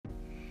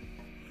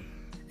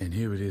And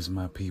here it is,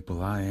 my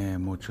people. I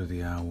am Ocho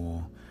the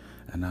Owl,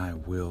 and I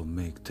will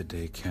make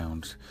today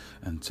count.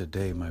 And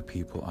today, my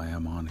people, I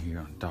am on here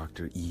on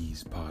Dr.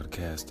 E's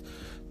podcast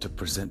to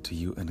present to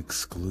you an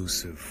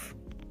exclusive,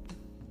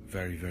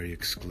 very, very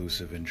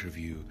exclusive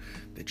interview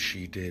that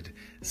she did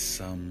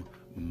some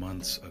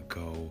months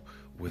ago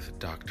with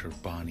Dr.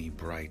 Bonnie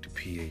Bright,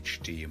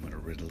 PhD. I'm going to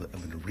read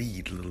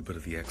a little bit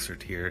of the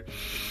excerpt here.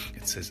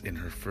 It says, in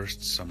her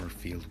first summer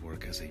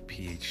fieldwork as a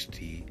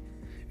PhD,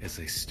 as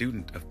a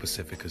student of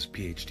Pacifica's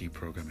PhD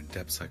program in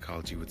depth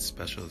psychology with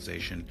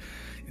specialization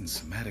in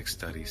somatic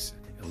studies,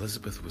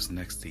 Elizabeth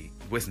Wisniewski,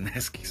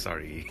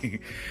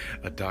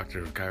 a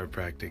doctor of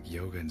chiropractic,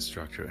 yoga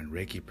instructor, and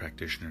Reiki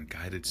practitioner,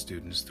 guided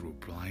students through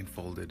a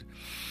blindfolded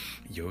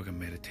yoga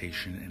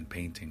meditation and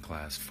painting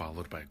class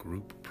followed by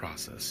group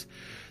process.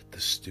 The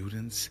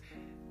students,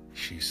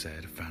 she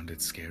said, found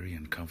it scary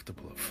and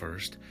uncomfortable at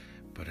first,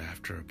 but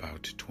after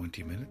about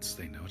 20 minutes,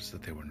 they noticed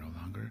that they were no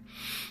longer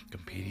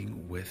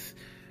competing with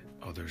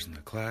others in the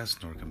class,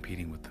 nor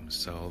competing with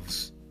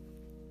themselves.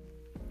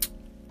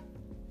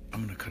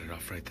 I'm going to cut it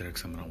off right there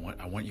because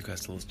I want you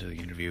guys to listen to the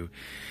interview.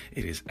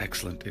 It is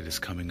excellent. It is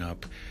coming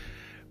up.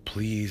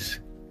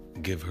 Please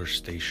give her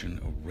station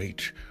a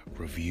rate,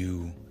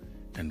 review,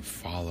 and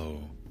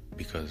follow,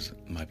 because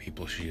my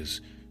people, she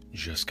is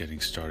just getting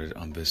started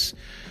on this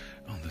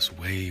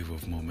wave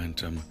of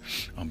momentum.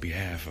 On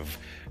behalf of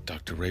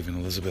Dr. Raven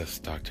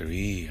Elizabeth, Dr.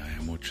 E, I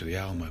am Ocho the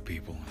Owl, my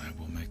people, and I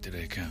will make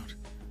today count.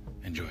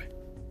 Enjoy.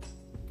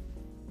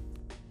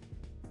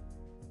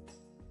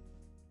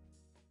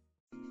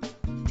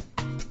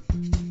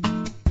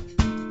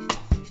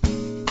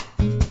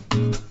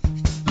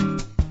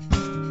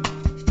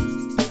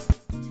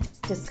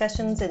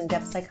 Discussions in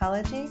Depth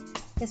Psychology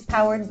is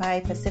powered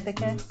by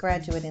Pacifica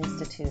Graduate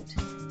Institute.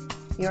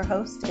 Your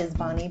host is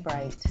Bonnie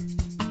Bright.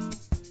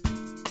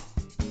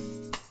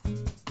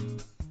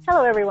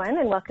 Hello, everyone,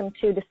 and welcome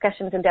to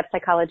Discussions in Depth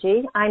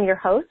Psychology. I'm your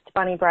host,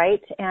 Bonnie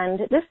Bright, and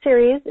this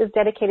series is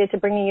dedicated to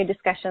bringing you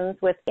discussions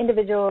with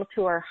individuals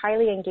who are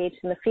highly engaged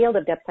in the field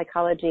of depth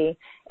psychology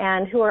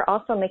and who are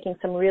also making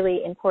some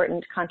really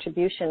important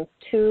contributions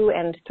to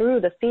and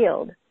through the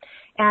field.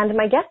 And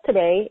my guest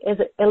today is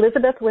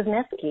Elizabeth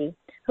Wisniewski,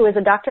 who is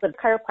a doctor of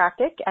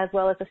chiropractic as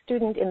well as a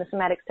student in the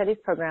somatic studies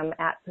program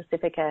at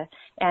Pacifica.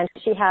 And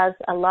she has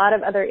a lot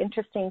of other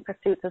interesting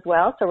pursuits as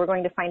well, so we're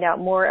going to find out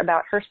more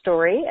about her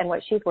story and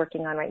what she's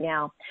working on right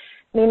now.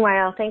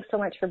 Meanwhile, thanks so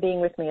much for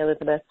being with me,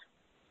 Elizabeth.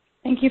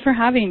 Thank you for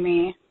having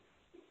me.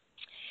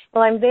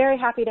 Well, I'm very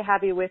happy to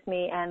have you with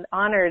me and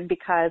honored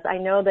because I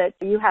know that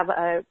you have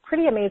a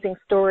pretty amazing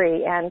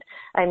story, and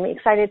I'm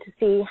excited to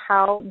see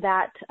how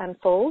that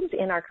unfolds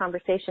in our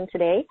conversation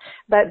today.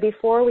 But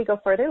before we go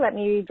further, let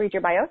me read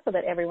your bio so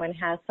that everyone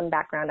has some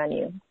background on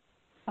you.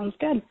 Sounds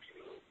good.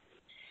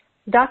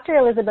 Dr.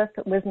 Elizabeth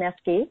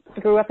Wisniewski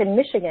grew up in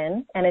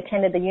Michigan and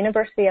attended the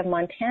University of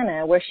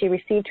Montana, where she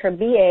received her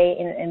BA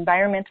in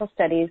Environmental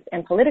Studies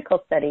and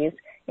Political Studies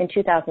in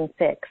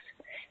 2006.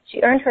 She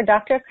earned her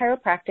Doctor of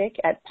Chiropractic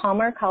at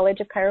Palmer College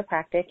of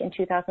Chiropractic in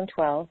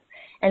 2012,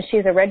 and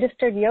she's a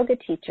registered yoga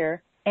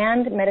teacher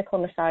and medical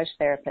massage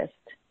therapist.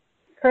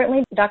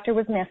 Currently, Dr.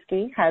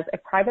 Wisniewski has a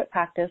private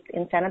practice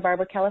in Santa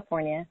Barbara,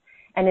 California,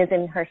 and is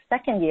in her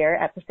second year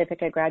at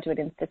Pacifica Graduate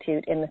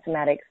Institute in the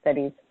Somatic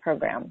Studies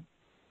program.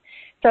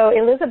 So,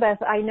 Elizabeth,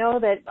 I know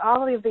that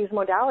all of these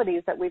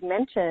modalities that we've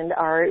mentioned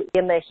are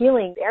in the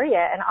healing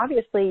area, and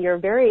obviously you're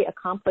very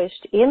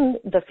accomplished in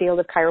the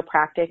field of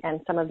chiropractic and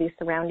some of these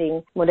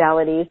surrounding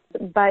modalities,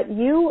 but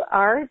you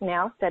are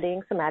now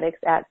studying somatics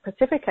at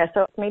Pacifica,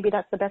 so maybe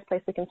that's the best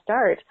place we can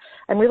start.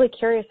 I'm really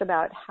curious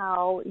about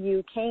how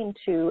you came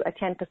to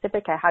attend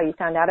Pacifica, how you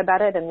found out about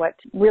it, and what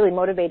really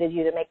motivated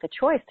you to make the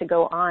choice to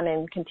go on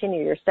and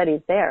continue your studies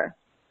there.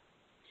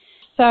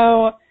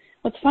 So,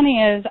 what's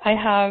funny is I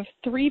have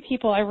 3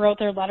 people I wrote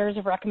their letters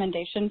of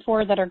recommendation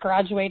for that are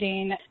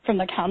graduating from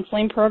the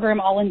counseling program,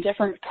 all in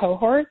different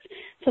cohorts.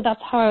 So that's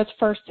how I was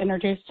first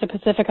introduced to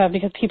Pacifica,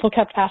 because people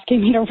kept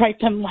asking me to write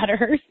them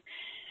letters.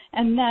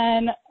 And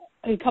then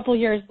a couple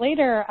years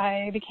later,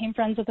 I became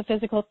friends with a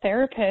physical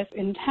therapist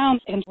in town,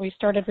 and we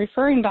started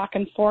referring back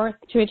and forth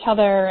to each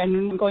other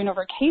and going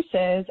over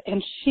cases.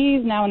 And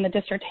she's now in the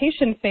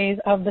dissertation phase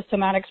of the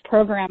somatics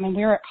program, and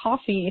we were at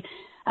coffee,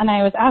 and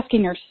I was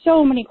asking her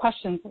so many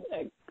questions.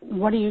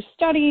 What are you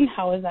studying?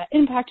 How is that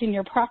impacting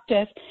your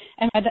practice?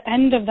 And at the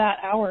end of that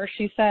hour,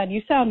 she said,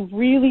 you sound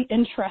really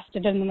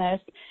interested in this.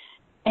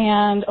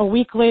 And a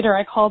week later,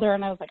 I called her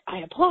and I was like, I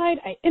applied,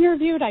 I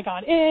interviewed, I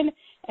got in,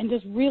 and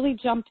just really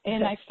jumped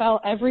in. I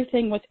felt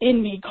everything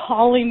within me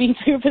calling me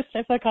to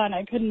Pacifica, and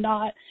I could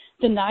not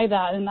deny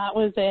that. And that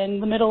was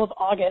in the middle of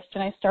August,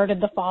 and I started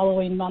the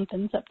following month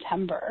in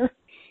September.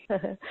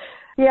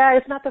 Yeah,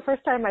 it's not the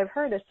first time I've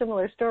heard a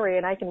similar story,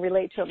 and I can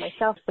relate to it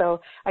myself. So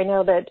I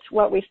know that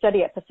what we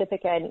study at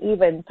Pacifica, and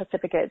even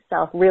Pacifica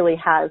itself, really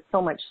has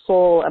so much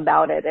soul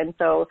about it. And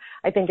so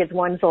I think it's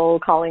one soul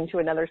calling to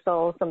another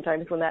soul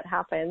sometimes when that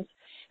happens.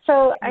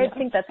 So I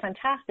think that's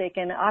fantastic,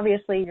 and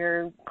obviously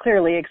you're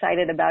clearly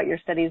excited about your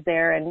studies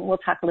there, and we'll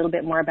talk a little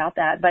bit more about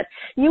that. But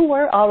you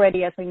were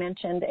already, as we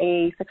mentioned,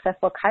 a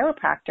successful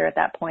chiropractor at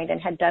that point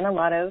and had done a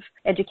lot of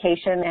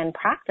education and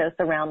practice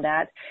around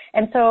that.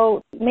 And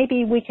so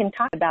maybe we can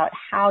talk about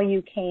how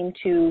you came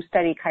to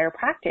study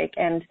chiropractic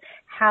and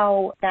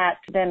how that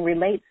then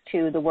relates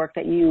to the work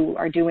that you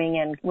are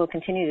doing and will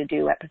continue to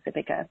do at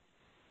Pacifica.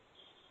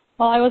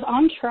 Well, I was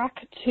on track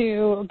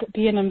to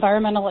be an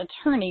environmental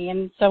attorney,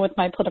 and so with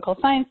my political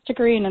science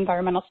degree in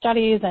environmental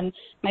studies and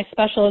my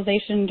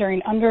specialization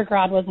during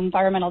undergrad was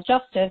environmental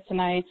justice,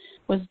 and I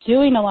was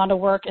doing a lot of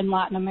work in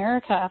Latin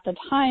America at the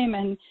time,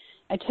 and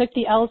I took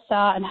the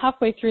LSAT, and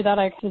halfway through that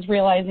I was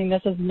realizing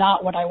this is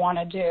not what I want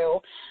to do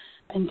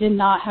and did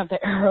not have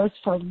the arrows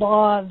for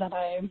law that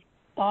I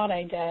thought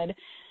I did.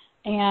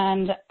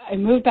 And I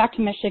moved back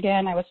to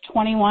Michigan. I was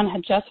 21,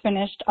 had just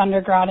finished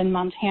undergrad in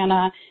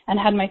Montana, and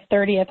had my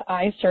 30th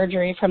eye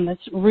surgery from this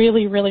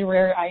really, really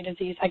rare eye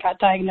disease I got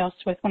diagnosed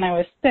with when I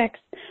was 6.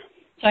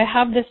 So I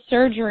have this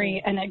surgery,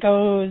 and it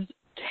goes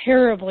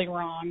terribly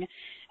wrong.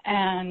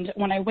 And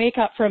when I wake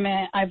up from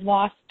it, I've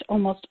lost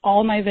almost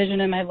all my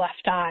vision in my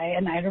left eye,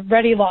 and I'd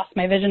already lost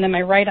my vision in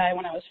my right eye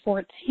when I was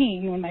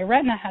 14, when my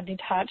retina had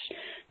detached.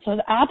 So I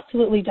was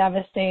absolutely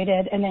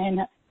devastated and in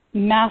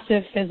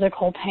massive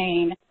physical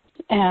pain.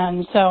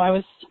 And so I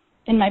was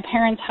in my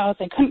parents' house.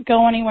 I couldn't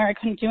go anywhere. I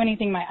couldn't do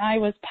anything. My eye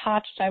was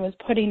patched. I was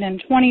putting in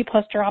 20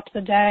 plus drops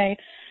a day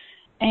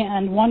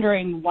and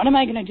wondering, what am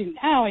I going to do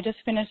now? I just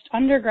finished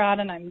undergrad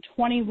and I'm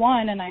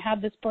 21 and I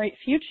have this bright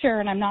future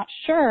and I'm not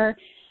sure.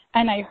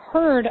 And I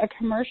heard a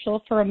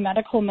commercial for a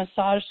medical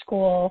massage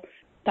school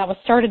that was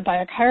started by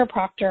a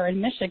chiropractor in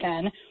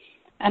Michigan.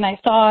 And I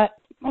thought,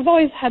 I've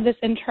always had this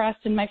interest,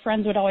 and my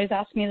friends would always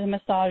ask me to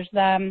massage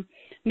them.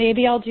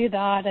 Maybe I'll do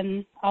that,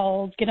 and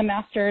I'll get a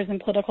master's in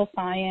political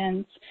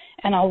science,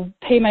 and I'll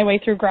pay my way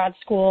through grad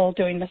school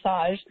doing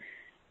massage.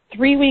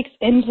 3 weeks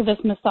into this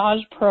massage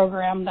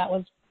program that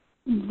was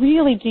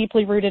really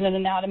deeply rooted in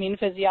anatomy and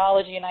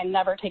physiology, and I'd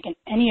never taken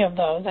any of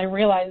those, I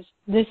realized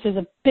this is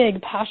a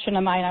big passion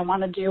of mine. I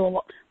want to do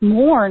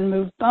more and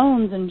move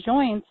bones and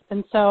joints.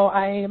 And so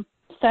I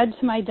said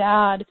to my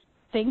dad,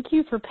 thank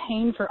you for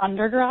paying for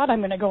undergrad. I'm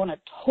going to go in a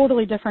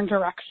totally different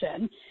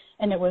direction.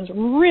 And it was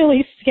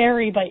really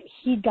scary, but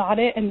he got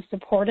it and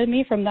supported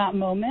me from that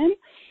moment.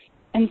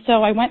 And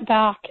so I went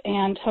back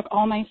and took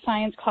all my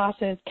science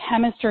classes,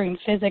 chemistry and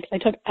physics. I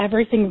took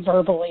everything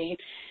verbally,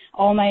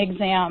 all my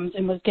exams,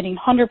 and was getting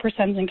 100%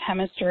 in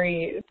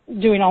chemistry,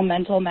 doing all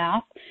mental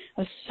math.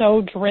 I was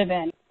so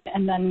driven.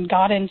 And then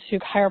got into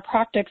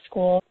chiropractic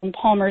school, and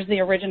Palmer's the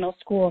original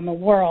school in the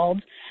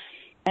world,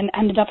 and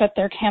ended up at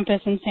their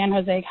campus in San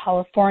Jose,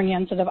 California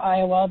instead of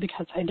Iowa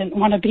because I didn't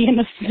want to be in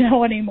the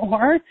snow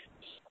anymore.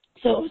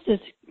 So it was this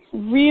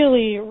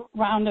really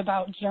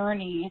roundabout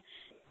journey.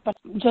 But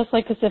just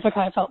like Pacifica,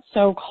 I felt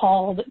so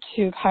called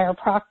to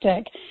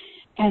chiropractic.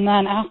 And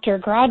then after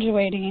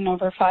graduating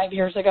over 5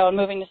 years ago and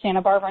moving to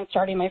Santa Barbara and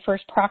starting my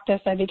first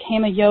practice, I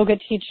became a yoga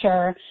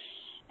teacher.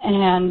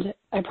 And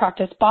I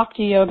practice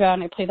bhakti yoga,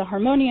 and I play the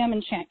harmonium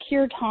and chant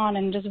kirtan,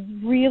 and just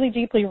really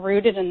deeply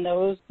rooted in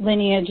those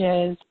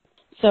lineages.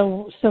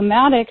 So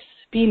somatics,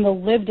 being the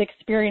lived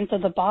experience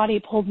of the body,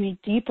 pulled me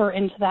deeper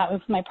into that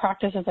with my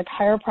practice as a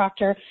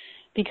chiropractor,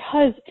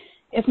 because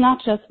it's not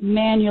just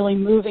manually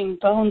moving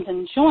bones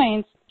and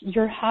joints.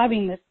 You're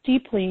having this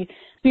deeply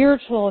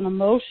spiritual and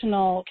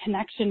emotional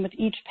connection with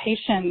each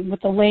patient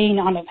with the laying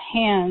on of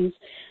hands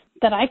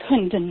that I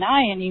couldn't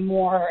deny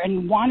anymore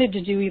and wanted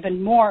to do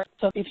even more.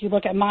 So if you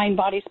look at mind,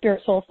 body,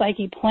 spirit, soul,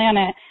 psyche,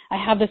 planet, I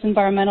have this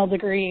environmental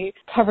degree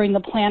covering the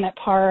planet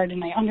part,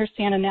 and I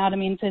understand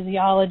anatomy and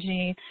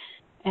physiology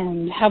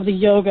and have the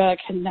yoga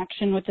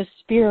connection with the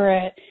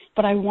spirit,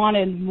 but I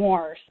wanted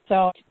more.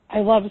 So I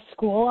love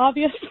school,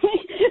 obviously,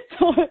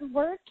 so it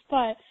worked,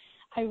 but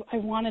I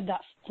wanted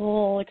that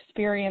full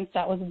experience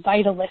that was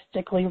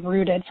vitalistically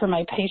rooted for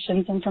my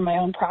patients and for my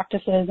own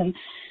practices, and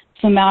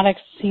somatics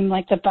seemed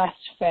like the best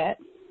fit.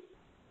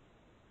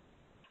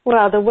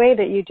 Well, the way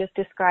that you just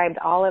described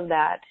all of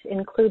that,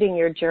 including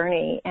your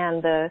journey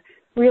and the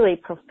really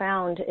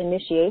profound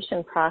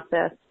initiation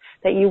process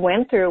that you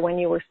went through when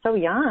you were so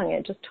young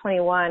at just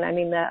 21. I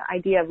mean, the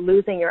idea of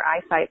losing your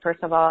eyesight,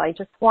 first of all, I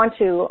just want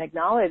to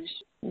acknowledge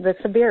the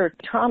severe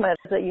trauma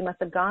that you must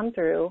have gone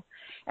through.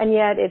 And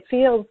yet it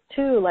feels,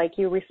 too, like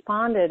you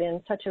responded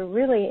in such a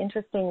really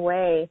interesting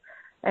way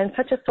and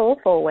such a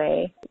soulful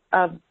way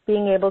of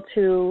being able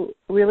to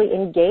really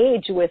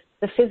engage with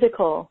the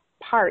physical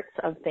parts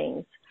of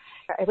things.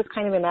 I was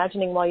kind of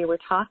imagining while you were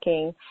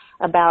talking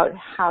about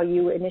how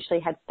you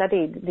initially had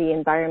studied the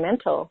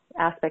environmental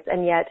aspects,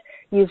 and yet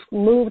you've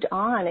moved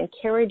on and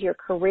carried your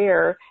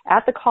career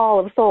at the call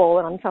of soul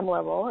on some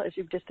level, as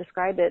you've just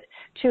described it,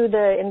 to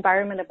the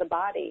environment of the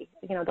body,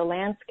 you know, the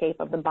landscape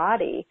of the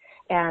body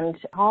and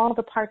all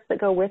the parts that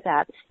go with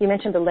that. You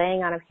mentioned the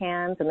laying on of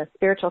hands and the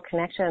spiritual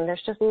connection.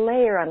 There's just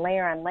layer on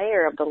layer on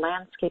layer of the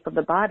landscape of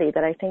the body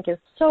that I think is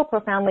so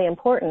profoundly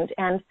important.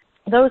 And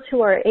those who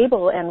are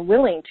able and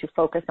willing to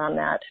focus on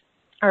that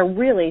are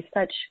really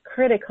such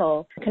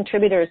critical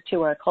contributors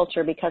to our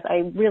culture, because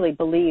I really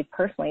believe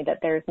personally that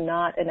there's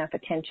not enough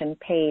attention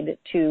paid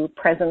to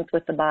presence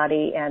with the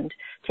body and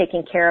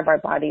taking care of our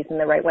bodies in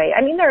the right way.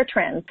 I mean, there are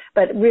trends,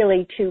 but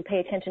really to pay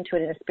attention to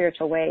it in a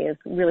spiritual way is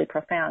really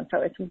profound.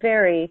 So it's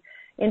very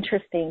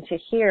interesting to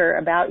hear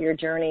about your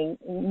journey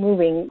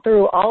moving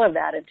through all of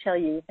that until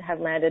you have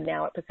landed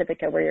now at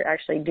Pacifica, where you're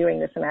actually doing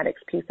the somatics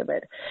piece of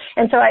it.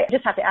 And so I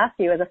just have to ask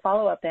you as a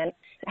follow-up then,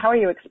 how are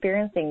you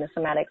experiencing the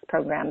somatics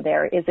program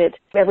there? Is it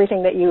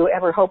everything that you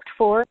ever hoped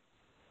for?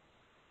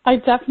 I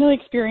definitely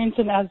experience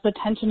it as the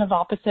tension of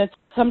opposites.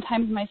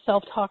 Sometimes my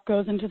self-talk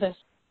goes into this,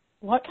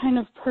 what kind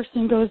of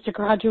person goes to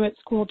graduate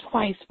school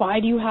twice?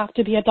 Why do you have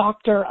to be a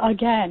doctor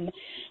again?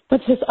 But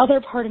this other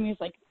part of me is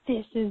like,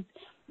 this is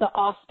the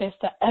auspice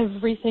that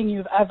everything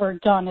you've ever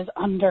done is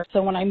under.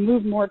 So when I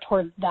move more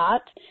towards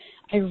that,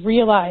 I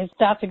realize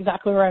that's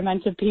exactly where I'm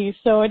meant to be.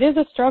 So it is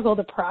a struggle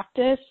to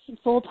practice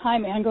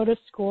full-time and go to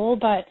school,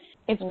 but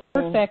it's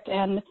perfect.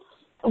 And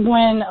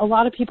when a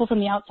lot of people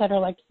from the outside are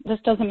like, this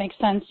doesn't make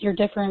sense, you're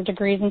different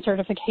degrees and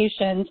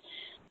certifications.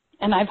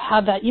 And I've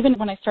had that even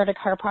when I started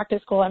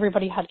chiropractic school,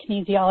 everybody had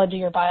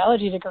kinesiology or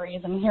biology degrees.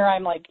 And here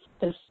I'm like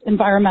this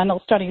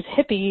environmental studies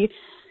hippie,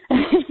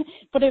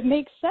 but it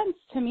makes sense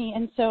to me.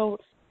 And so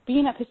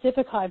being at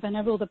Pacifica, I've been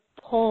able to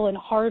pull and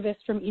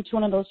harvest from each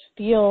one of those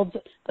fields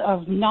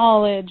of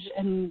knowledge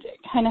and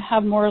kind of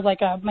have more like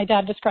my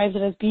dad describes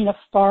it as being a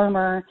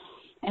farmer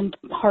and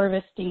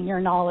harvesting your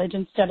knowledge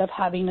instead of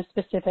having a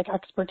specific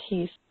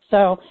expertise.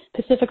 So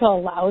Pacifica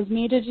allows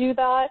me to do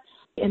that.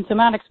 In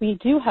somatics, we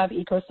do have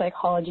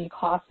eco-psychology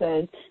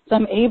classes, so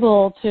I'm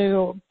able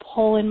to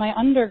pull in my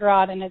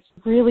undergrad, and it's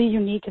really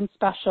unique and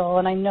special.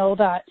 And I know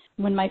that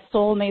when my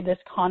soul made this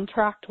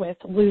contract with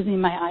losing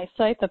my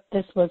eyesight, that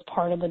this was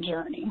part of the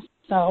journey.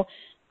 So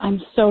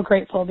I'm so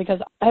grateful,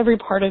 because every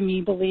part of me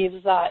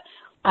believes that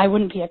I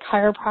wouldn't be a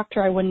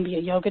chiropractor, I wouldn't be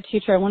a yoga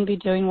teacher, I wouldn't be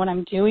doing what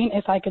I'm doing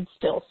if I could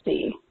still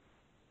see.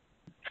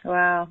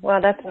 Wow.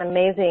 Well, that's an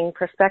amazing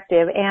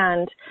perspective,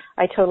 and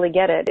I totally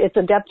get it. It's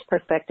a depth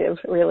perspective,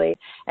 really,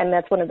 and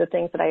that's one of the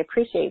things that I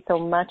appreciate so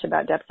much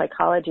about depth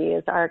psychology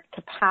is our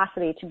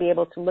capacity to be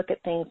able to look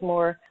at things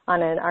more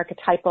on an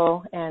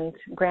archetypal and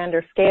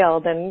grander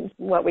scale than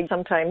what we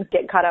sometimes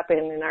get caught up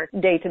in our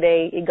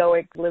day-to-day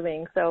egoic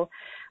living. So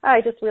I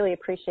just really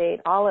appreciate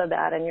all of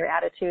that and your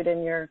attitude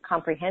and your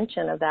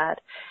comprehension of that.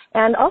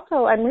 And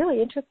also, I'm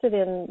really interested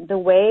in the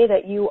way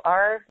that you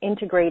are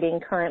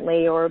integrating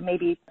currently, or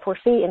maybe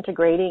foresee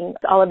integrating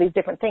all of these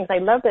different things. I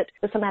love that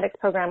the somatics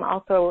program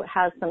also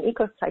has some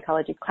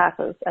eco-psychology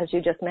classes, as you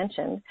just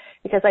mentioned,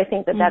 because I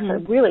think that that's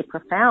a really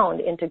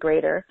profound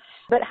integrator.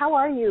 But how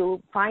are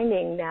you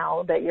finding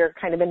now that you're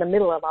kind of in the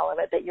middle of all of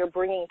it, that you're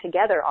bringing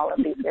together all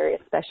of these various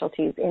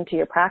specialties into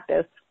your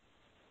practice?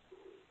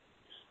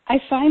 I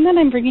find that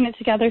I'm bringing it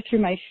together through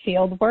my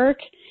field work,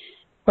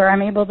 where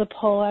I'm able to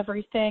pull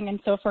everything. And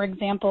so, for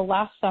example,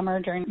 last summer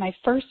during my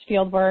first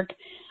field work,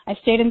 I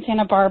stayed in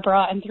Santa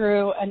Barbara and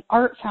through an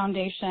art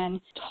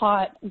foundation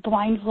taught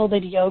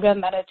blindfolded yoga,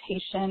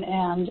 meditation,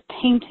 and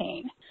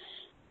painting.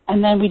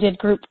 And then we did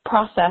group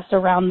process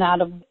around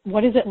that of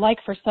what is it like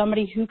for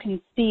somebody who can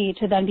see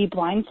to then be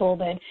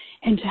blindfolded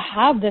and to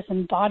have this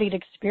embodied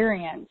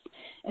experience.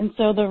 And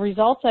so the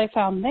results I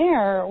found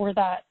there were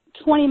that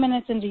 20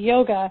 minutes into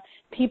yoga,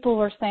 people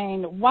were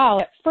saying, wow,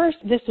 at first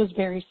this was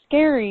very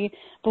scary,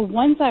 but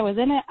once I was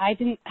in it, I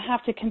didn't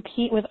have to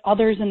compete with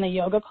others in the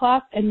yoga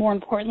class. And more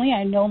importantly,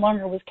 I no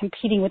longer was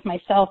competing with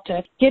myself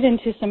to get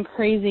into some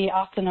crazy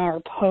asana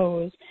or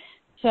pose.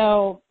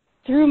 So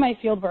through my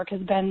fieldwork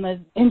has been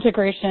the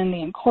integration,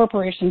 the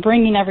incorporation,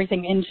 bringing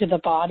everything into the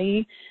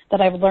body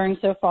that I've learned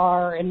so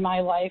far in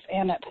my life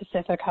and at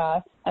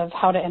Pacifica of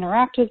how to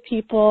interact with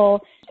people.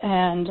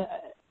 And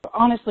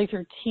honestly,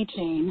 through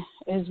teaching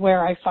is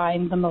where I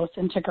find the most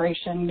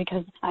integration,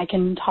 because I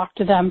can talk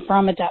to them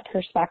from a depth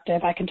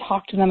perspective. I can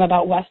talk to them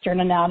about Western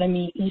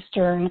anatomy,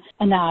 Eastern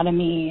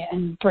anatomy,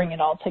 and bring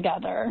it all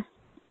together.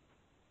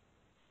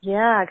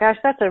 Yeah, gosh,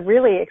 that's a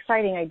really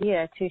exciting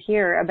idea to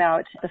hear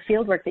about the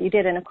fieldwork that you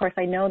did. And of course,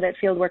 I know that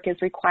fieldwork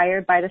is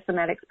required by the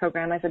somatics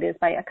program, as it is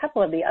by a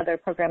couple of the other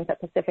programs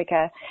at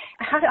Pacifica.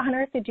 How on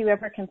earth did you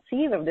ever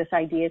conceive of this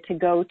idea to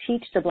go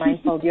teach the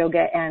blindfold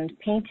yoga and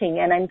painting?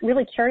 And I'm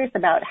really curious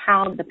about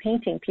how the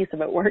painting piece of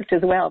it worked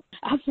as well.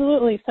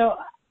 Absolutely. So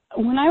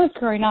when I was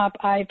growing up,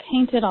 I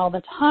painted all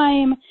the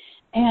time.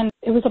 And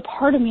it was a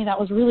part of me that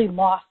was really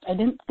lost. I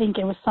didn't think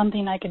it was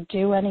something I could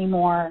do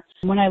anymore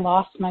when I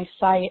lost my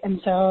sight.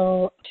 And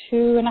so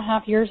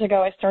 2.5 years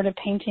ago, I started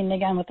painting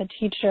again with a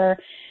teacher.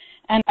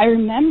 And I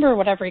remember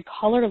what every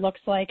color looks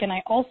like. And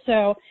I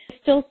also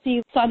still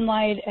see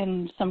sunlight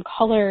and some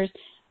colors.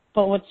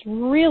 But what's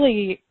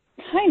really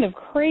kind of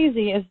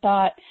crazy is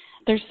that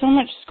there's so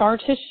much scar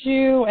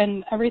tissue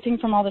and everything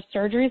from all the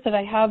surgeries that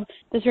I have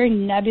this very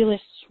nebulous,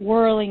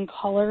 swirling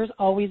colors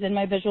always in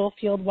my visual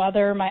field,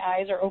 whether my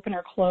eyes are open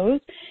or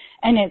closed.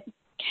 And it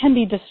can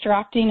be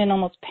distracting and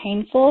almost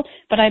painful,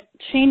 but I've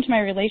changed my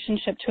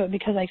relationship to it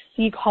because I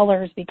see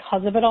colors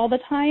because of it all the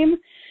time.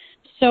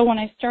 So when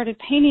I started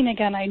painting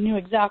again, I knew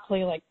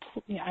exactly, like,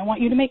 I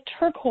want you to make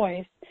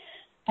turquoise.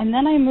 And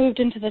then I moved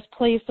into this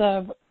place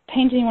of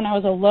painting when I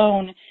was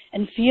alone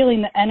and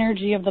feeling the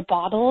energy of the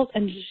bottles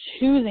and just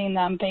choosing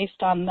them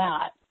based on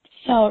that.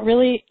 So it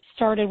really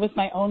started with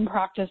my own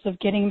practice of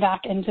getting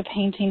back into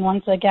painting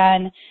once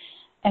again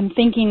and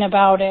thinking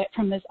about it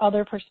from this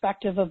other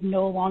perspective of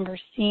no longer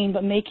seeing,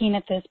 but making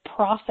it this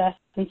process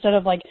instead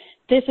of like,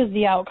 this is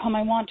the outcome.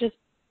 I want just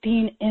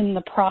being in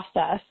the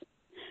process.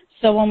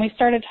 So when we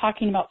started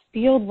talking about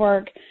field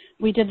work,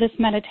 we did this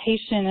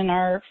meditation in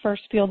our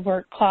first field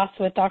work class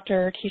with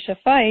Dr. Keisha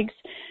Fikes,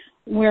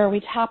 where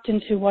we tapped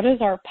into what is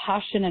our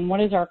passion and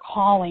what is our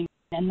calling.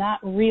 And that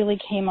really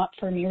came up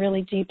for me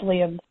really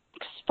deeply of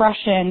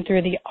expression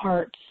through the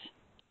arts.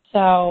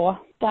 So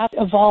that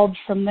evolved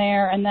from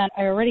there. And then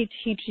I already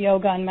teach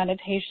yoga and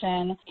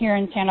meditation here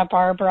in Santa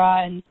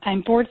Barbara, and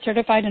I'm board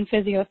certified in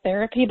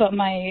physiotherapy, but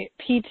my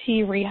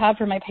PT rehab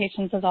for my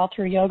patients is all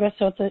through yoga.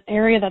 So it's an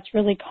area that's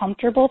really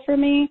comfortable for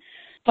me,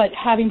 but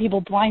having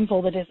people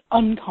blindfolded is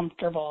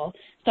uncomfortable.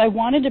 So I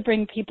wanted to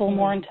bring people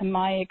more into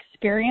my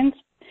experience.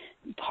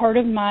 Part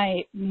of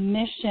my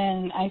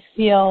mission, I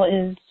feel,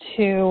 is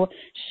to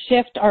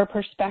shift our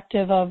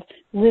perspective of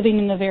living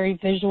in a very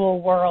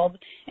visual world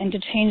and to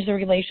change the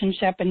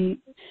relationship. And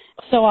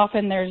so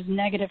often there's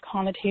negative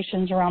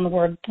connotations around the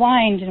word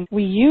blind, and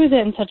we use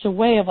it in such a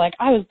way of like,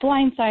 I was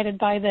blindsided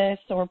by this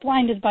or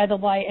blinded by the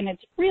light, and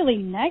it's really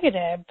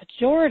negative,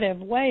 pejorative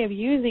way of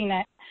using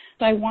it.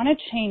 So I want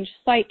to change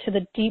sight to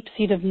the deep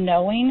seat of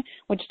knowing,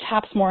 which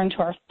taps more into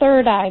our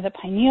third eye, the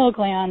pineal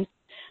gland.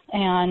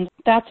 And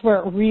that's where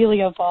it really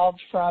evolved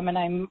from. And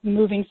I'm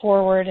moving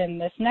forward in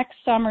this next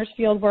summer's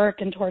field work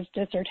and towards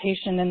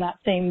dissertation in that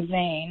same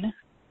vein.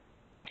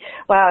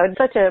 Wow, it's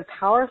such a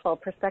powerful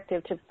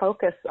perspective to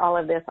focus all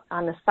of this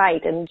on the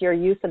site and your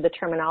use of the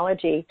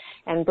terminology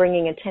and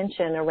bringing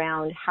attention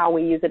around how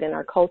we use it in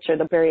our culture,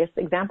 the various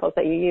examples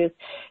that you use.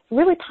 It's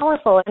really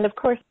powerful. And of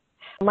course,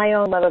 my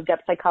own love of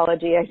depth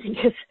psychology, I think,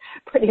 is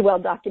pretty well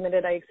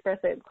documented. I express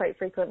it quite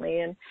frequently.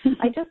 And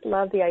I just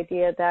love the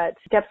idea that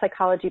depth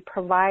psychology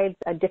provides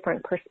a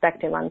different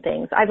perspective on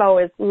things. I've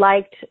always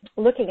liked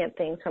looking at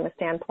things from a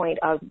standpoint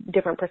of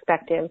different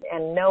perspectives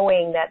and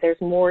knowing that there's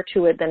more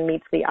to it than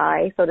meets the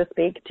eye, so to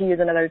speak, to use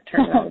another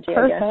terminology,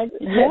 I guess.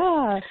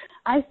 Yeah.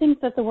 I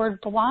think that the word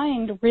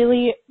blind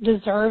really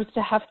deserves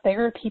to have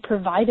therapy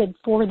provided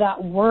for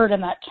that word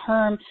and that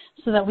term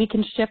so that we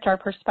can shift our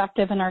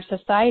perspective in our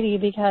society,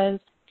 because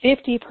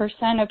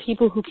 50% of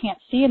people who can't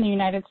see in the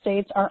United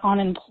States are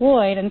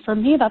unemployed. And for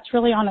me, that's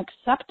really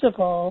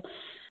unacceptable.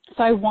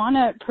 So I want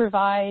to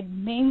provide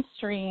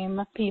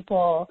mainstream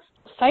people,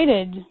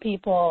 sighted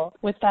people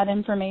with that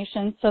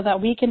information so that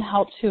we can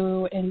help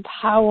to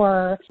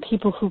empower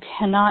people who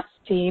cannot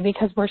see,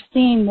 because we're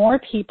seeing more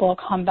people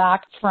come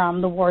back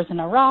from the wars in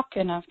Iraq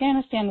and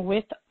Afghanistan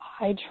with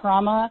eye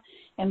trauma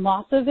and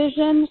loss of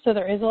vision. So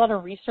there is a lot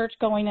of research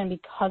going in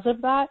because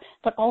of that.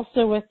 But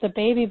also with the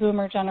baby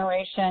boomer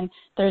generation,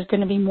 there's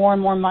going to be more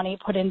and more money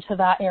put into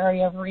that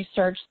area of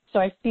research. So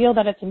I feel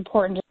that it's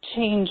important to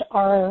change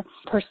our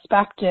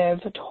perspective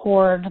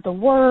toward the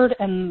word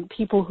and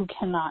people who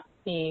cannot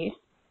see.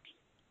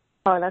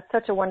 Oh, that's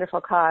such a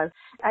wonderful cause.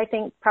 I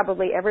think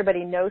probably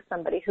everybody knows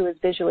somebody who is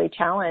visually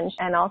challenged.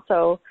 And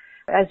also,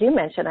 as you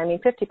mentioned,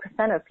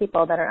 50% of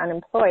people that are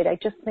unemployed, I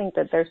just think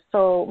that there's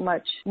so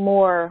much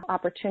more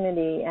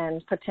opportunity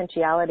and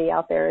potentiality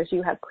out there, as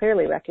you have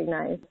clearly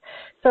recognized.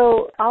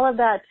 So all of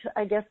that,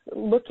 I guess,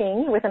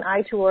 looking with an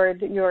eye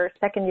toward your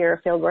second year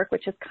of fieldwork,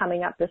 which is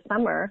coming up this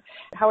summer,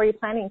 how are you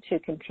planning to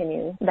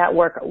continue that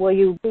work? Will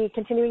you be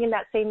continuing in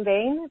that same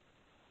vein?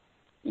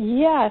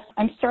 Yes,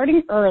 I'm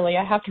starting early.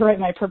 I have to write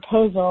my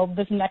proposal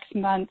this next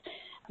month.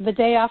 The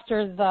day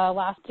after the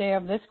last day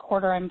of this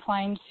quarter, I'm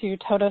flying to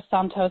Todos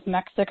Santos,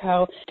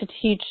 Mexico, to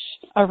teach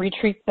a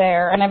retreat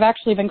there. And I've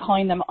actually been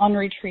calling them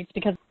unretreats,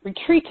 because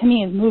retreat to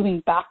me is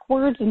moving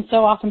backwards. And so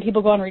often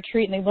people go on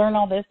retreat and they learn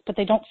all this, but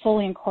they don't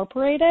fully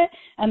incorporate it.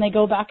 And they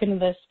go back into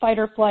this fight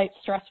or flight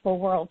stressful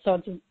world. So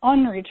it's an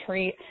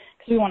unretreat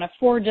because we want to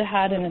forge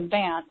ahead in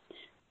advance.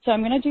 So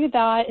I'm going to do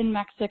that in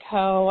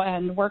Mexico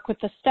and work with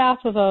the staff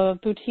of a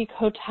boutique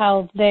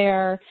hotel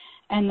there,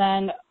 and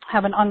then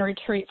have an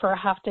unretreat for a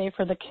half day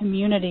for the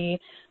community.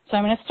 So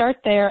I'm going to start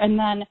there. And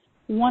then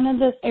one of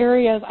the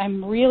areas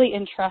I'm really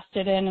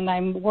interested in, and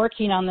I'm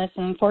working on this,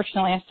 and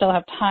unfortunately I still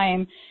have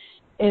time,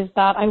 is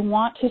that I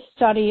want to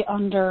study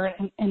under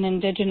an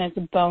indigenous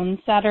bone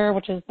setter,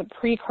 which is the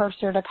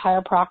precursor to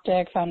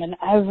chiropractic, found in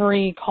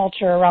every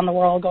culture around the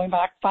world going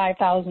back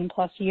 5,000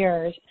 plus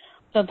years.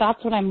 So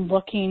that's what I'm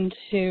looking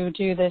to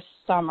do this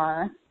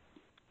summer.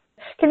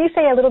 Can you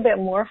say a little bit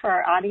more for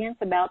our audience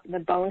about the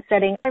bone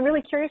setting? I'm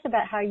really curious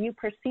about how you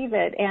perceive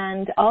it,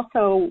 and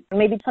also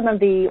maybe some of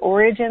the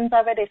origins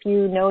of it, if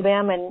you know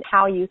them, and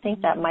how you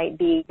think that might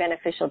be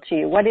beneficial to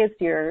you. What is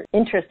your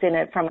interest in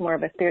it from more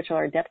of a spiritual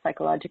or depth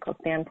psychological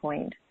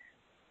standpoint?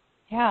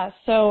 Yeah,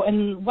 so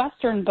in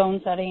Western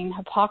bone setting,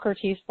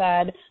 Hippocrates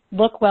said,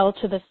 look well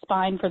to the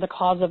spine for the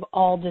cause of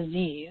all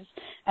disease.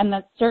 and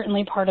that's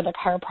certainly part of the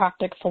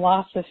chiropractic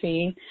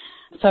philosophy.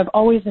 So I've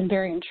always been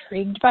very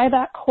intrigued by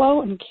that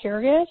quote and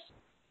curious.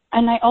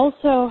 And I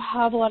also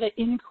have a lot of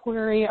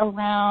inquiry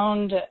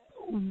around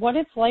what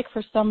it's like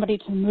for somebody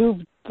to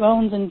move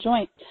bones and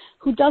joints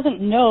who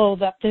doesn't know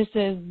that this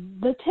is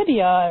the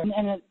tibia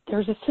and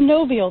there's a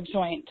synovial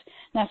joint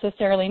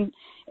necessarily,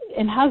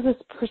 and has this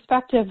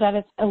perspective that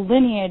it's a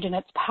lineage and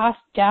it's passed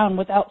down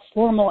without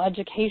formal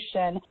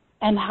education,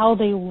 and how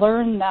they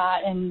learn that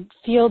and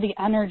feel the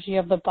energy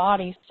of the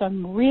body. So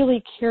I'm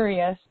really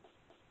curious.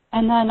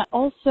 And then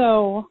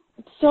also,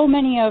 so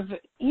many of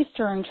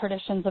Eastern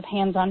traditions of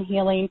hands-on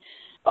healing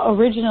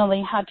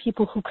originally had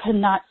people who could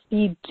not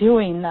see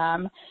doing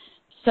them.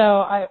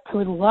 So I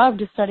would love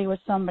to study with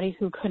somebody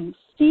who couldn't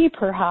see,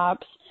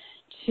 perhaps,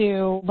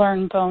 to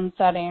learn bone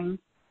setting.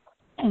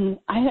 And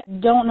I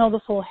don't know the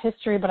full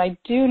history, but I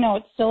do know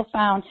it's still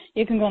found.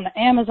 You can go on the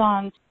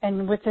Amazon,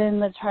 and within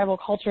the tribal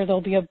culture,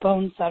 there'll be a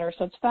bone setter.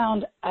 So it's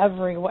found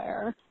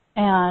everywhere.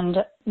 And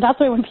that's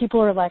why when people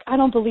are like, I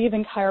don't believe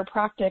in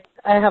chiropractic,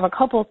 I have a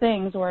couple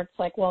things where it's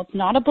like, well, it's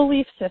not a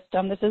belief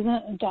system. This isn't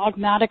a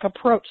dogmatic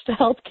approach to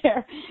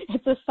healthcare.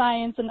 It's a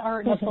science and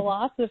art and a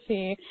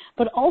philosophy.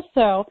 But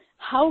also,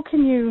 how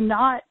can you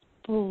not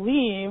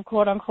believe,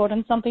 quote unquote,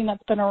 in something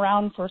that's been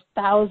around for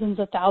thousands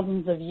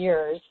of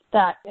years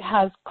that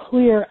has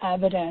clear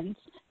evidence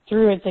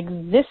through its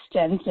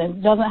existence? And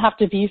it doesn't have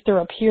to be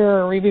through a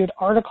peer-reviewed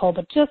article,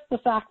 but just the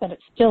fact that it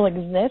still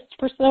exists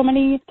for so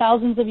many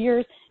thousands of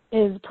years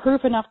is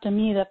proof enough to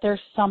me that there's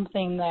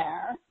something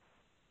there.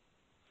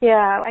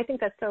 Yeah, I think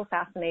that's so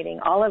fascinating,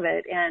 all of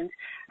it. And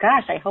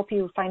gosh, I hope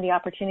you find the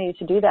opportunity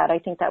to do that. I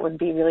think that would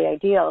be really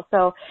ideal.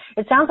 So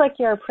it sounds like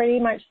you're pretty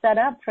much set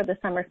up for the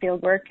summer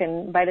field work.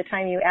 And by the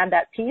time you add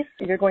that piece,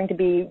 you're going to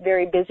be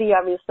very busy,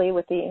 obviously,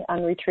 with the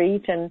on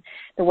retreat and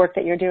the work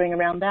that you're doing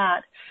around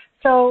that.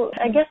 So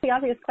I guess the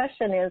obvious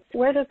question is,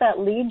 where does that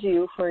lead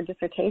you for a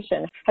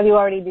dissertation? Have you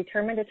already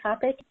determined a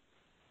topic?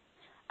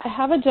 I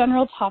have a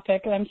general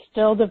topic that I'm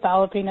still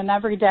developing, and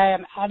every day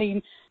I'm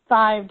adding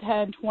 5,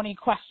 10, 20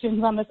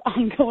 questions on this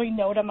ongoing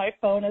note on my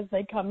phone as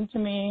they come to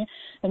me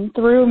and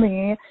through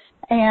me.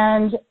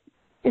 And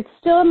it's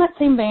still in that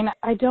same vein.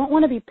 I don't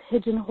want to be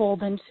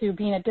pigeonholed into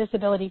being a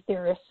disability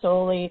theorist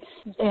solely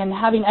and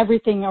having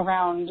everything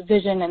around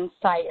vision and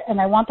sight. And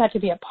I want that to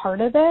be a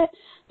part of it.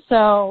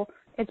 So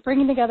it's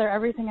bringing together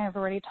everything I've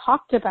already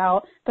talked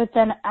about, but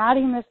then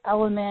adding this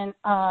element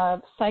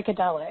of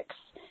psychedelics.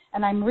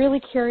 And I'm really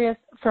curious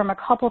from a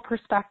couple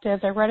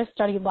perspectives. I read a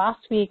study last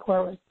week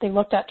where they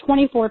looked at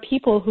 24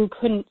 people who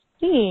couldn't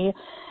see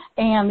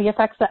and the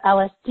effects that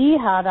LSD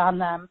had on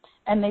them.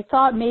 And they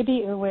thought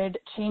maybe it would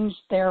change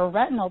their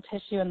retinal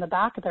tissue in the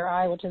back of their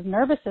eye, which is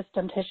nervous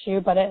system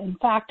tissue, but it in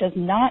fact does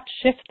not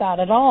shift that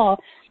at all.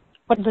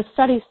 But the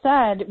study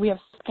said we have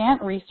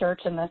scant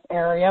research in this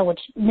area, which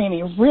made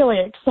me really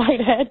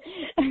excited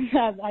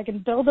that I can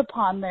build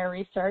upon their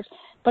research.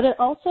 But it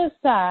also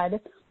said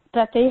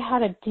that they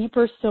had a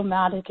deeper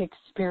somatic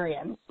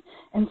experience.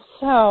 And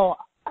so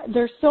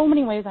there's so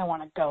many ways I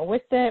want to go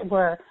with it.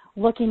 We're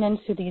looking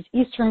into these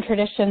Eastern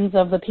traditions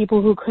of the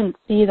people who couldn't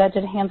see that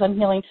did hands-on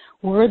healing.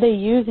 Were they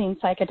using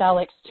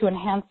psychedelics to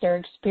enhance their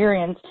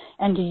experience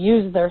and to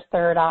use their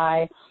third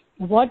eye?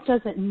 What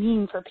does it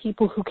mean for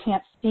people who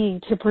can't see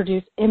to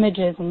produce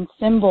images and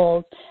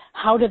symbols?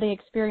 How do they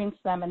experience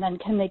them? And then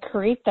can they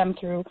create them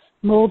through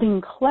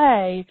molding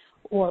clay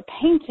or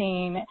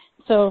painting?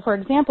 So, for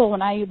example,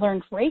 when I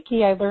learned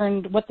Reiki, I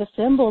learned what the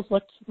symbols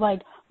looked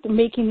like,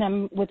 making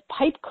them with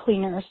pipe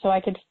cleaners so I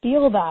could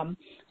feel them.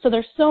 So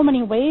there's so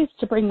many ways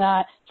to bring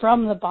that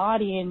from the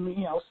body, and,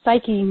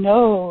 Psyche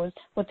knows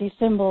what these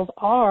symbols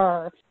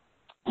are,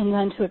 and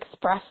then to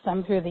express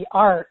them through the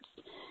arts.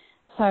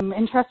 So I'm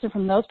interested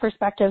from those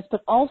perspectives,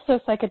 but also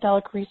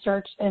psychedelic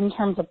research in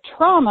terms of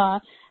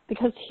trauma,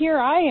 because here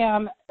I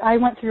am, I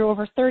went through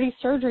over 30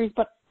 surgeries,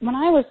 but when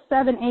I was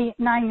 7, 8,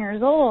 9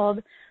 years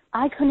old,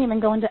 I couldn't even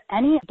go into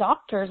any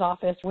doctor's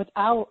office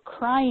without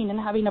crying and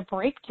having a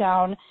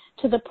breakdown,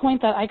 to the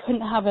point that I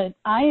couldn't have an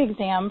eye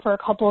exam for a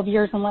couple of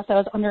years unless I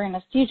was under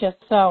anesthesia.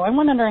 So I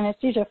went under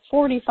anesthesia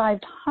 45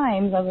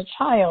 times as a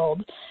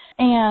child.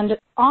 And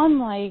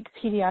unlike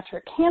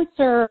pediatric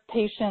cancer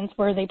patients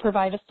where they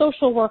provide a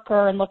social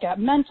worker and look at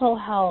mental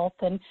health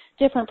and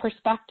different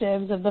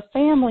perspectives of the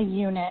family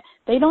unit,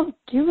 they don't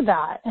do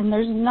that. And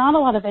there's not a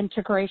lot of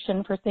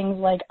integration for things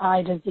like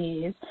eye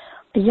disease.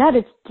 Yet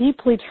it's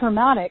deeply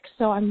traumatic.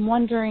 So I'm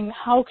wondering,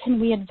 how can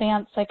we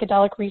advance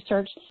psychedelic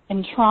research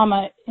and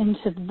trauma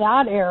into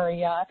that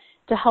area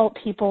to help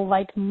people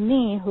like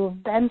me who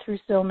have been through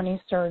so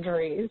many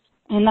surgeries?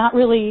 And that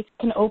really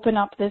can open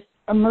up this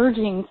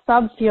emerging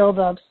subfield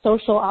of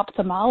social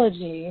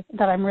ophthalmology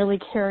that I'm really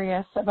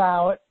curious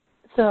about.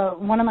 So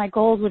one of my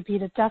goals would be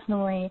to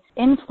definitely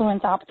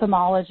influence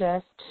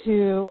ophthalmologists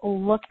to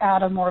look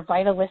at a more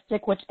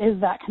vitalistic, which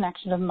is that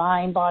connection of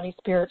mind, body,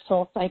 spirit,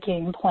 soul, psyche,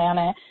 and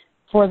planet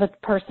for the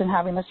person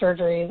having the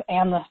surgeries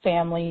and the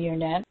family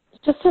unit,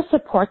 just to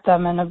support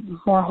them in a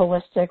more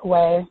holistic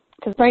way.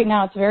 Because right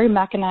now it's very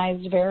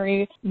mechanized,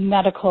 very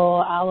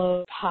medical,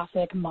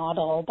 allopathic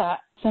model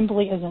that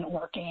simply isn't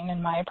working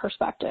in my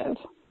perspective.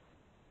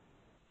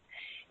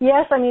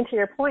 Yes, I mean, to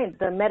your point,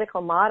 the medical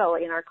model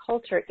in our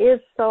culture is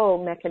so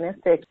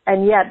mechanistic,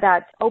 and yet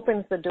that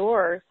opens the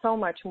door so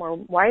much more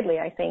widely,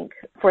 I think,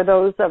 for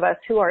those of us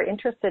who are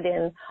interested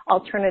in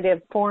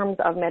alternative forms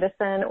of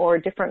medicine or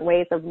different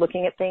ways of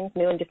looking at things,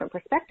 new and different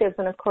perspectives.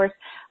 And of course,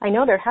 I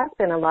know there has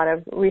been a lot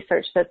of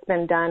research that's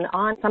been done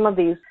on some of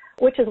these,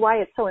 which is why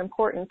it's so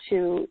important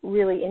to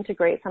really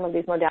integrate some of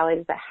these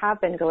modalities that have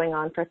been going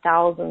on for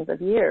thousands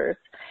of years.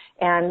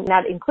 And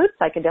that includes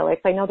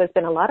psychedelics. I know there's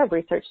been a lot of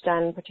research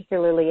done,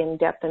 particularly in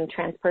depth and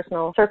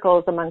transpersonal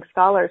circles among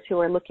scholars who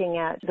are looking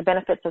at the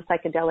benefits of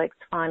psychedelics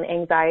on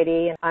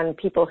anxiety and on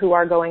people who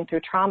are going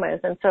through traumas.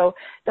 And so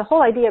the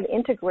whole idea of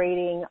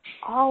integrating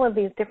all of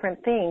these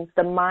different things,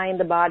 the mind,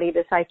 the body,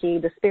 the psyche,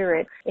 the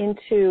spirit,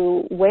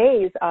 into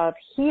ways of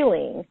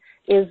healing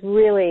is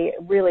really,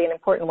 really an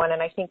important one,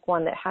 and I think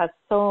one that has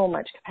so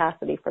much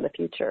capacity for the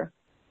future.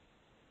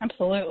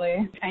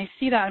 Absolutely. I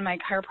see that in my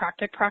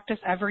chiropractic practice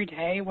every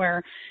day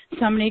where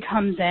somebody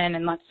comes in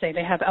and let's say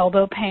they have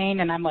elbow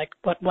pain and I'm like,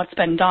 what's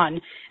been done?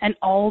 And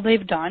all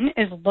they've done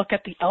is look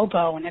at the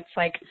elbow and it's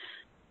like,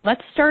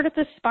 let's start at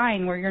the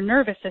spine where your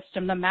nervous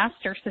system, the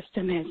master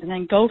system is, and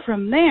then go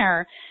from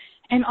there.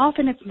 And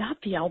often it's not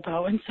the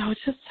elbow. And so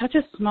it's just such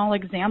a small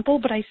example,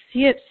 but I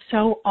see it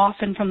so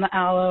often from the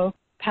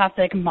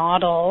allopathic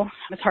model.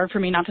 It's hard for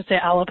me not to say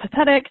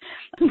allopathetic.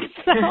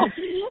 So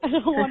I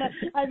don't want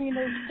to, I mean,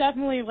 there's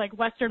definitely like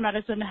Western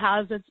medicine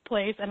has its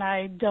place and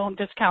I don't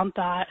discount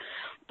that.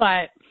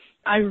 But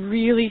I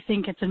really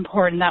think it's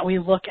important that we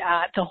look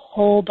at the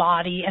whole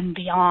body and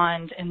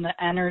beyond in the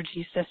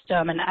energy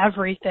system and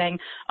everything.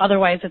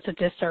 Otherwise, it's a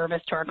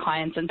disservice to our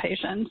clients and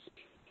patients.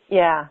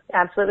 Yeah,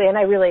 absolutely. And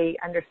I really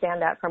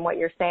understand that from what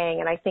you're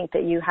saying. And I think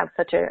that you have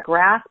such a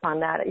grasp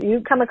on that.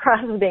 You come across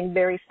as being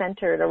very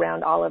centered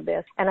around all of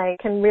this. And I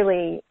can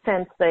really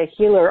sense the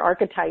healer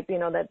archetype,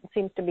 that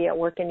seems to be at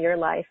work in your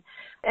life.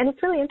 And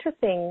it's really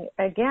interesting,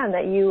 again,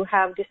 that you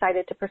have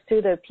decided to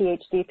pursue the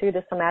PhD through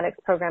the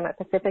somatics program at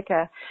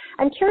Pacifica.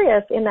 I'm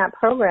curious, in that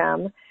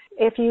program,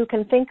 if you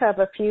can think of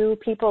a few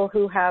people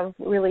who have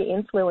really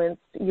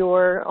influenced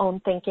your own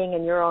thinking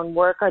and your own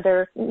work, are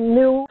there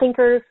new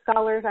thinkers,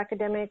 scholars,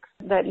 academics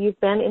that you've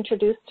been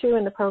introduced to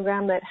in the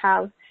program that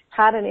have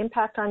had an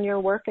impact on your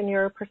work and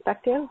your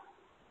perspective?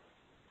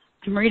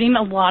 I'm reading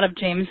a lot of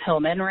James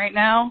Hillman right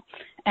now,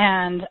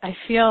 and I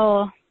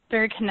feel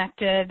very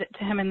connected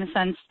to him in the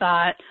sense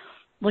that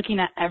looking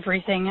at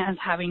everything as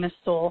having a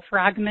soul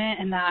fragment,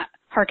 and that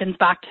harkens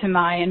back to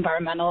my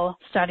environmental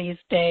studies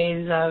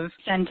days of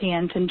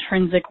sentient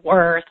intrinsic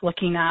worth,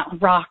 looking at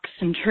rocks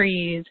and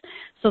trees.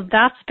 So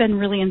that's been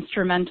really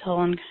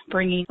instrumental in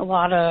bringing a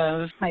lot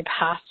of my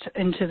past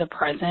into the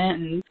present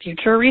and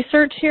future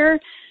research here.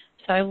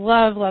 So I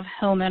love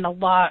Hillman a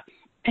lot.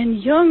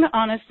 And Jung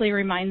honestly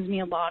reminds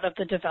me a lot of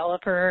the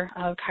developer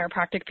of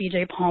chiropractic,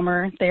 B.J.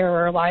 Palmer. They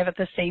were alive at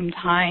the same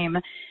time.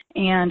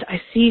 And I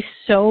see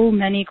so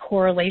many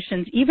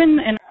correlations. Even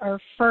in our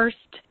first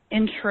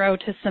intro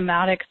to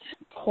somatics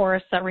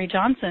course that Ray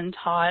Johnson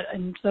taught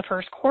in the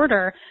first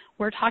quarter,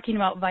 we're talking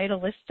about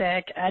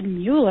vitalistic Ed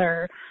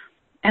Mueller.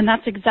 And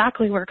that's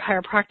exactly where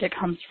chiropractic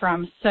comes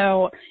from.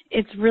 So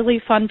it's really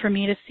fun for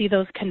me to see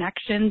those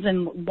connections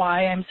and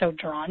why I'm so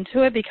drawn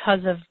to it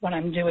because of what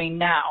I'm doing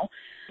now.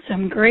 So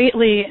I'm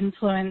greatly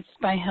influenced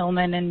by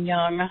Hillman and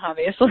Jung,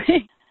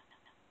 obviously.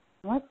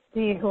 Let's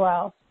see who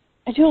else.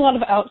 I do a lot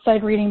of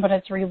outside reading, but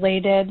it's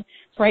related.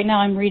 So right now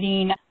I'm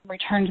reading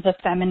Return to the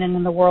Feminine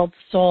and the World's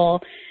Soul.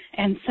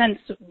 And since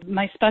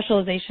my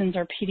specializations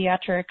are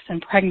pediatrics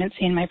and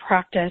pregnancy in my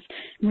practice,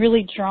 I'm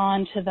really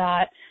drawn to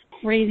that,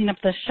 raising up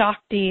the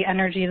Shakti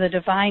energy, the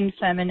divine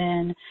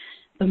feminine,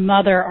 the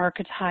mother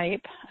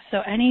archetype.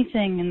 So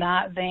anything in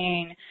that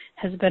vein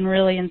has been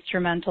really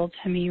instrumental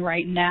to me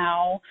right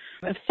now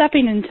of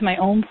stepping into my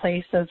own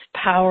place of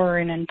power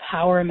and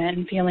empowerment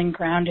and feeling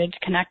grounded,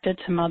 connected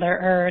to Mother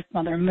Earth,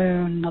 Mother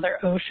Moon, Mother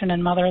Ocean,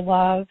 and Mother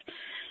Love.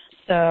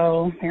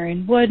 So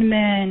Marion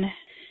Woodman,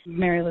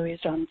 Mary Louise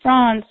John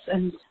France,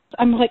 and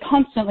I'm like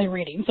constantly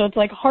reading. So it's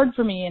like hard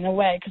for me in a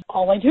way because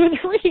all I do is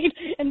read,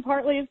 and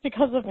partly it's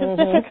because of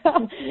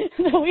Pacifica.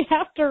 So we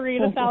have to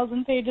read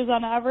 1,000 pages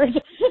on average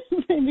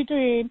in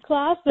between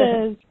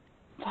classes.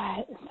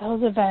 But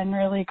those have been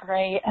really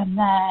great. And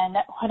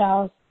then what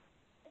else?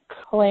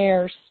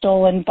 Claire,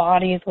 Stolen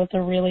Bodies was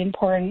a really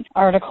important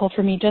article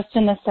for me, just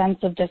in the sense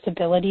of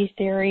disability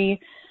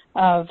theory,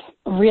 of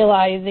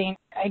realizing,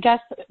 I guess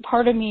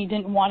part of me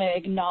didn't want to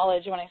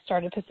acknowledge when I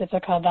started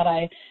Pacifica that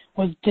I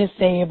was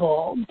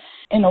disabled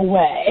in a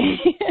way.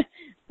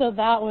 So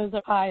that was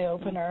an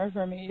eye-opener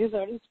for me,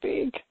 so to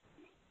speak.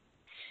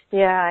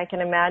 Yeah, I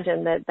can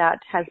imagine that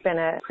has been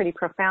a pretty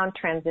profound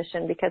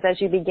transition, because as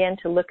you begin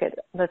to look at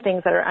the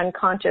things that are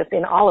unconscious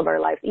in all of our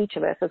lives, each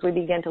of us, as we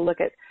begin to look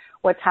at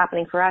what's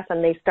happening for us,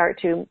 and they start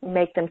to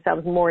make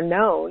themselves more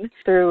known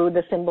through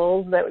the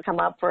symbols that come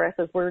up for us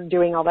as we're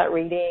doing all that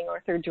reading,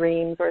 or through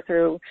dreams, or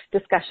through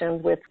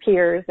discussions with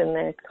peers in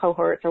the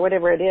cohorts, or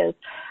whatever it is.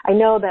 I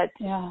know that,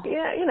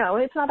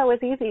 it's not always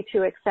easy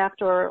to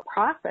accept or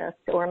process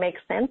or make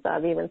sense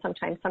of even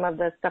sometimes some of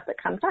the stuff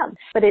that comes up,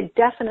 but it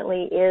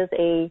definitely is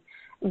a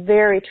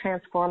very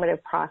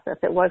transformative process.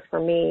 It was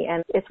for me,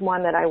 and it's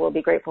one that I will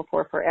be grateful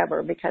for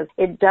forever, because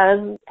it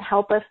does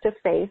help us to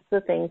face the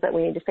things that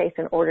we need to face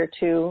in order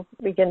to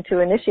begin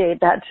to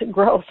initiate that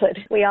growth that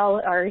we all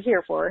are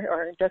here for,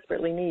 or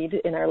desperately need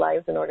in our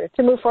lives in order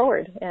to move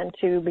forward and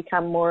to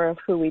become more of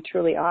who we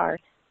truly are.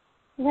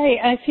 Right.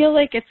 I feel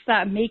like it's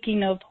that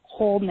making of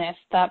wholeness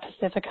that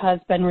Pacifica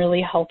has been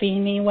really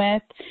helping me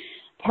with.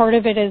 Part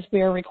of it is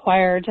we're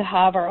required to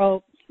have our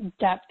own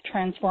depth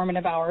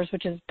transformative hours,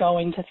 which is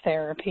going to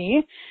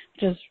therapy,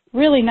 which is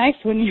really nice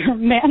when you're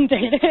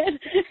mandated.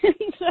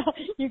 So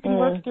you can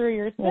work through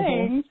your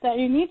things that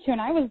you need to. And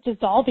I was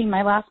dissolving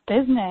my last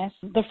business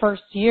the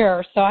first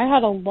year. So I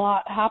had a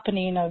lot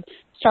happening of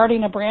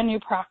starting a brand new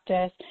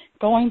practice,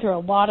 going through a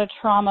lot of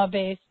trauma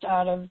based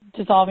out of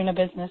dissolving a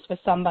business with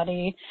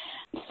somebody.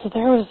 So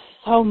there was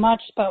so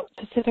much, but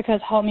Pacifica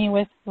has helped me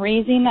with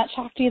raising that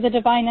Shakti, the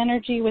divine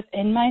energy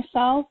within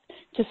myself,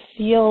 to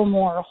feel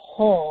more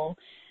whole.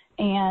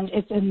 And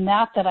it's in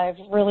that I've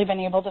really been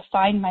able to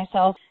find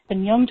myself.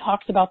 And Jung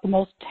talks about the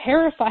most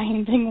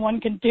terrifying thing one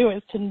can do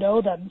is to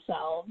know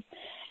themselves.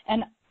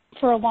 And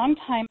for a long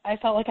time, I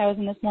felt like I was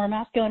in this more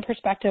masculine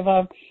perspective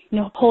of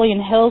Napoleon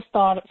Hill's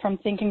thought from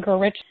Think and Grow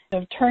Rich,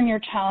 of turn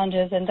your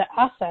challenges into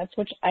assets,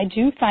 which I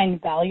do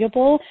find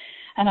valuable.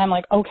 And I'm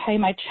like, okay,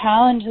 my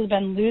challenge has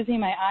been losing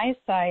my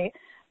eyesight,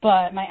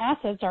 but my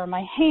assets are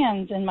my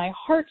hands and my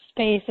heart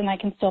space, and I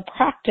can still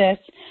practice.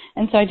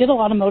 And so I did a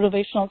lot of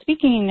motivational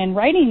speaking and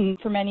writing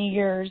for many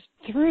years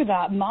through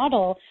that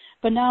model.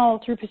 But now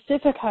through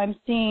Pacifica, I'm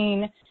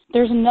seeing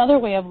there's another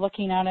way of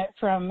looking at it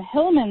from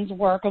Hillman's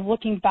work, of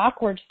looking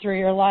backwards through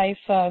your life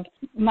of,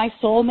 my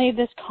soul made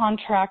this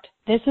contract,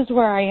 this is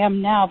where I am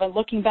now. But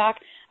looking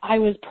back, I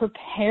was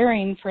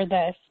preparing for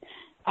this.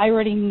 I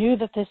already knew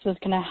that this was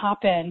going to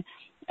happen.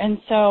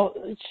 And so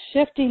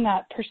shifting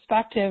that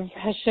perspective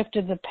has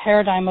shifted the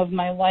paradigm of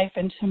my life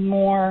into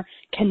more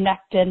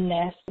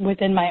connectedness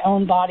within my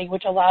own body,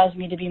 which allows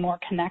me to be more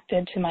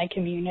connected to my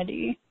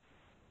community.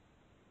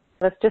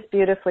 That's just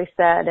beautifully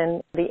said,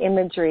 and the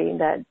imagery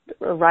that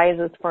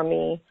arises for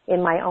me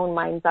in my own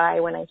mind's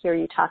eye when I hear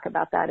you talk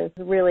about that is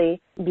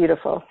really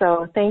beautiful.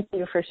 So thank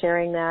you for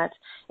sharing that.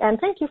 And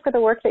thank you for the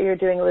work that you're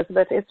doing,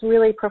 Elizabeth. It's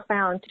really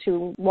profound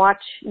to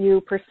watch you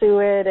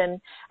pursue it,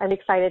 and I'm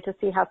excited to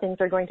see how things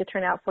are going to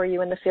turn out for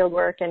you in the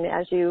fieldwork and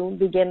as you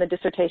begin the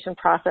dissertation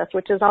process,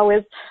 which is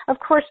always, of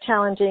course,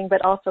 challenging,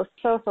 but also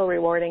so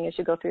rewarding as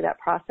you go through that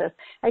process.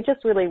 I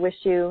just really wish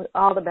you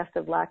all the best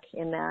of luck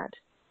in that.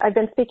 I've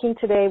been speaking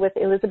today with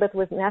Elizabeth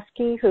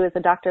Wisniewski, who is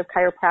a doctor of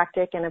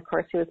chiropractic, and of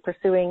course, who is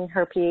pursuing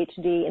her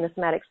PhD in the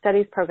Somatic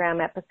Studies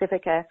program at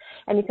Pacifica.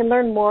 And you can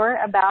learn more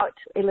about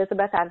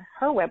Elizabeth at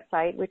her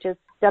website, which is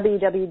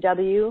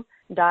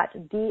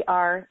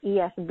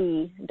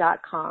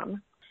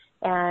www.dresb.com.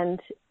 And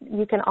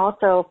you can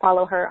also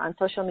follow her on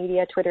social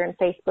media, Twitter and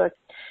Facebook.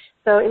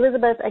 So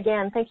Elizabeth,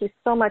 again, thank you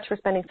so much for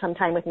spending some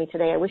time with me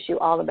today. I wish you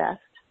all the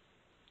best.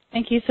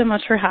 Thank you so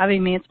much for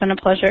having me. It's been a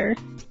pleasure.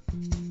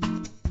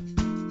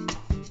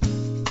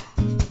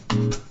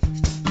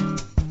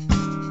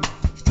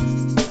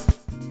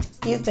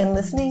 You've been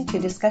listening to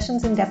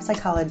Discussions in Depth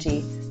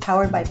Psychology,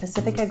 powered by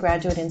Pacifica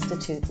Graduate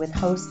Institute with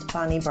host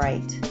Bonnie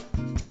Bright.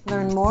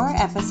 Learn more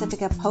at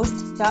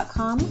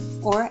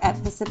pacificapost.com or at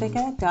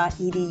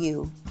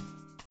pacifica.edu.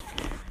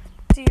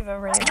 Diva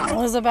Raven.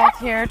 Elizabeth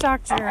here,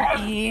 Dr.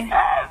 E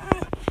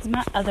is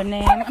my other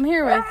name. I'm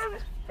here with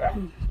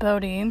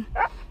Bodhi.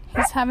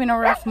 He's having a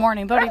rough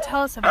morning. Bodhi,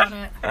 tell us about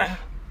it.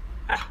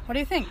 What do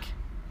you think?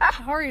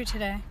 How are you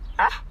today?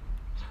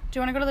 Do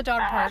you want to go to the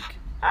dog park?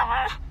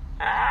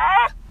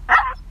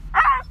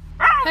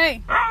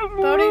 Hey,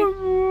 Bodhi.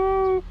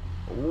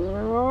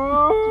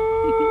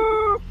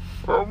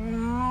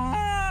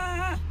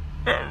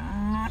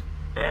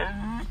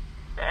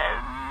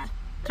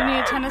 Do you need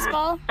a tennis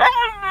ball?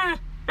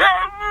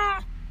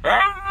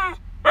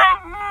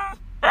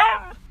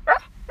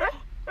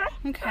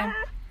 Okay.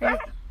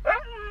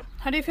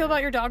 How do you feel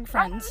about your dog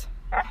friends?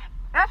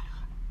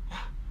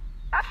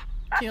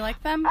 Do you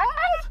like them?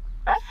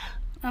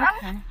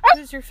 Okay.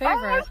 Who's your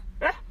favorite?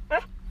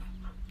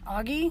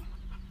 Augie?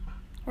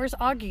 Where's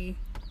Augie?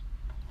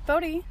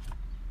 Bodhi?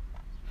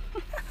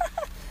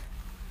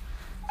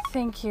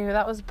 Thank you.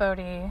 That was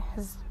Bodhi.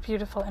 His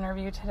beautiful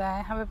interview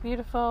today. Have a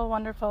beautiful,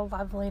 wonderful,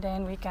 lovely day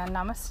and weekend.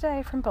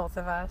 Namaste from both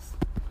of us.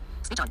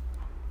 Speech on.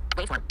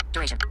 Waveform.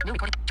 Duration. New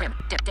recording. Trim.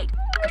 Dip. Date.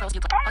 Controls.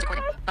 Pause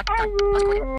recording. Done. Pause recording.